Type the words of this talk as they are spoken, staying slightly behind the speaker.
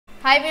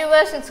Hi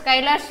viewers, it's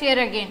Kailash here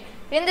again.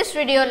 In this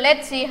video,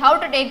 let's see how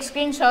to take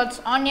screenshots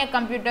on your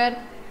computer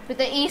with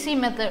the easy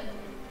method.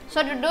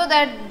 So to do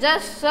that,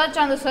 just search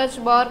on the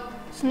search bar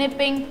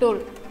snipping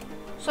tool.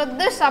 So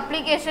this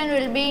application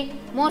will be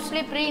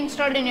mostly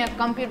pre-installed in your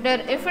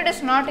computer. If it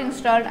is not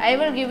installed, I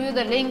will give you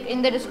the link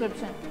in the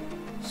description.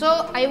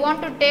 So I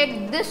want to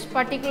take this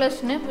particular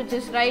snip which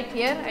is right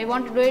here. I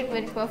want to do it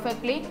very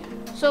perfectly.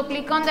 So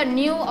click on the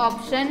new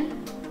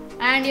option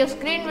and your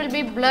screen will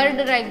be blurred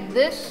like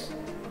this.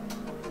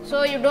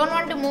 So you don't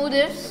want to move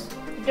this,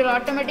 it will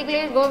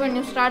automatically go when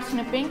you start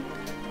snipping.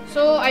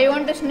 So I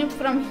want to snip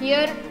from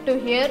here to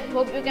here.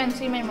 Hope you can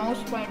see my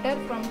mouse pointer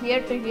from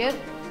here to here.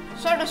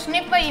 So to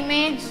snip an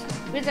image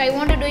which I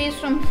want to do is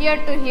from here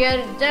to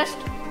here, just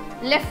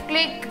left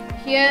click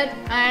here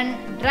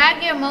and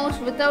drag your mouse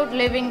without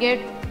leaving it,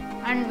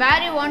 and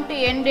where you want to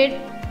end it,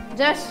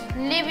 just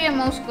leave your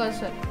mouse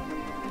cursor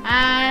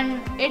and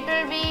it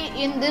will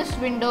be in this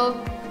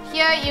window.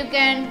 Here you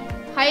can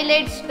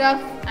highlight stuff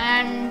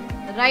and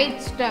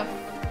write stuff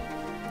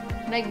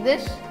like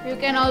this. You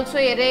can also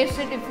erase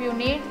it if you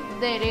need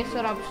the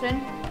eraser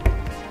option.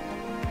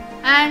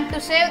 And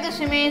to save this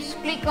image,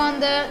 click on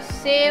the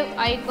save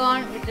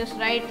icon which is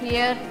right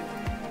here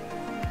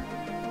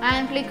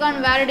and click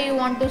on where do you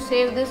want to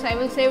save this. I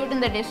will save it in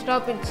the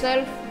desktop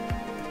itself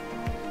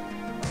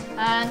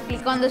and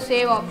click on the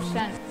save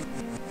option,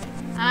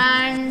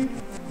 and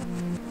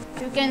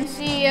you can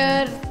see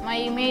here my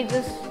image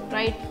is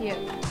right here.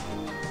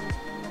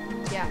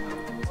 Yeah.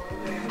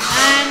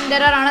 And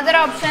there are another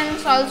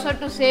options also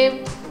to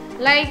save,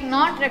 like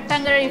not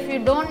rectangular. If you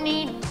don't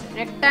need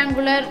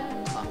rectangular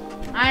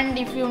and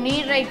if you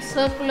need like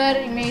circular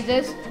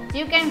images,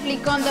 you can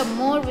click on the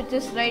mode which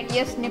is right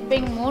here,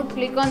 snipping mode.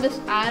 Click on this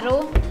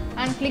arrow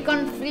and click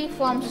on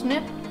freeform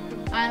snip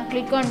and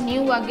click on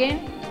new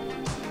again.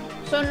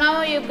 So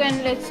now you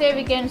can, let's say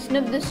we can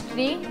snip this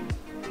tree.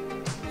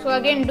 So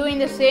again doing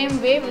the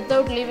same way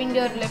without leaving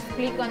your left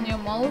click on your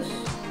mouse.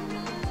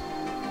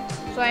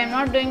 So I am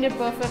not doing it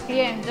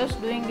perfectly, I am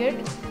just doing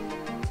it.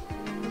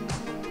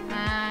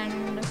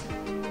 And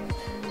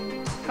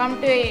come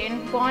to a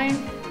endpoint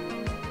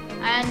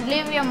and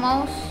leave your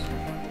mouse,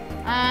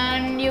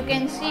 and you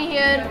can see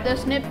here the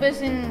snip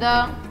is in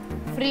the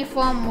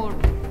freeform mode.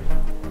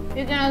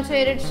 You can also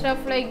edit stuff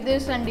like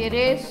this and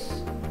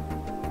erase.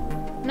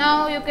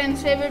 Now you can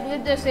save it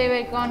with the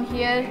save icon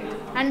here,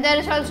 and there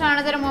is also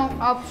another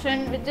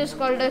option which is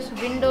called as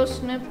window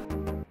snip.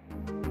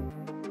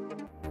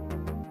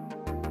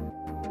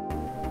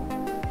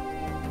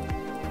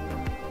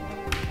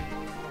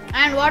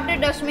 And what it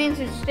does means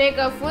is take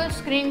a full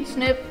screen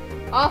snip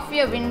of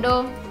your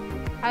window,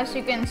 as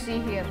you can see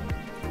here.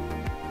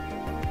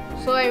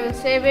 So I will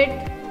save it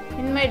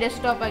in my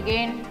desktop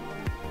again,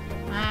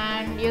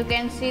 and you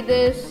can see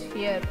this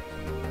here.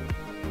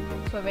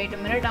 So wait a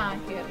minute,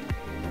 here.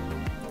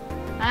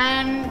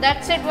 And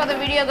that's it for the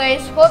video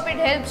guys. Hope it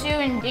helps you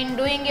in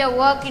doing your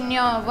work in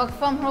your work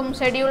from home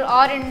schedule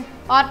or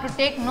to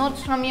take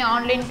notes from your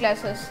online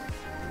classes.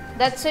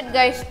 That's it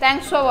guys.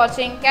 Thanks for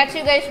watching. Catch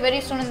you guys very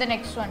soon in the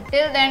next one.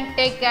 Till then,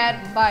 take care.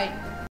 Bye.